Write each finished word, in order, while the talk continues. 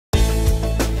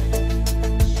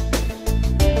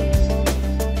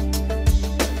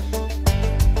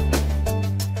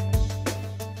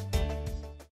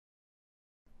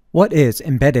What is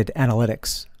embedded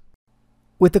analytics?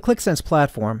 With the Qlik Sense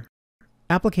platform,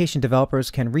 application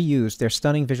developers can reuse their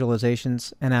stunning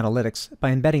visualizations and analytics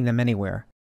by embedding them anywhere,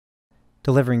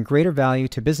 delivering greater value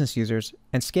to business users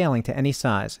and scaling to any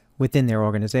size within their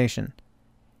organization.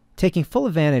 Taking full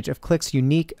advantage of Qlik's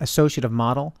unique associative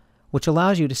model, which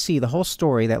allows you to see the whole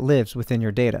story that lives within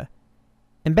your data.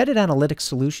 Embedded analytics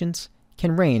solutions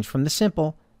can range from the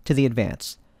simple to the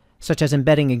advanced, such as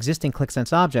embedding existing Qlik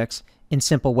Sense objects in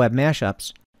simple web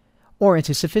mashups, or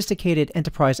into sophisticated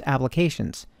enterprise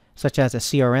applications, such as a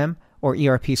CRM or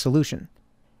ERP solution.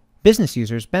 Business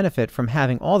users benefit from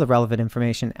having all the relevant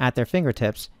information at their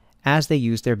fingertips as they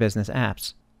use their business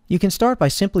apps. You can start by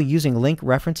simply using link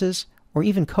references or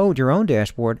even code your own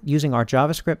dashboard using our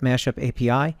JavaScript Mashup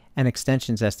API and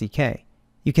Extensions SDK.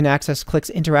 You can access Qlik's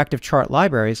interactive chart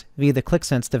libraries via the Qlik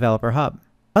Sense Developer Hub.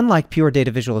 Unlike pure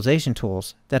data visualization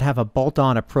tools that have a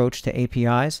bolt-on approach to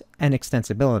APIs and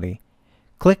extensibility,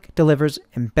 Qlik delivers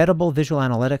embeddable visual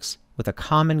analytics with a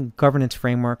common governance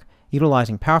framework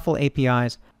utilizing powerful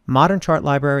APIs, modern chart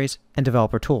libraries, and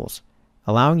developer tools,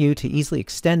 allowing you to easily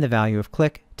extend the value of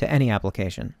Qlik to any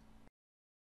application.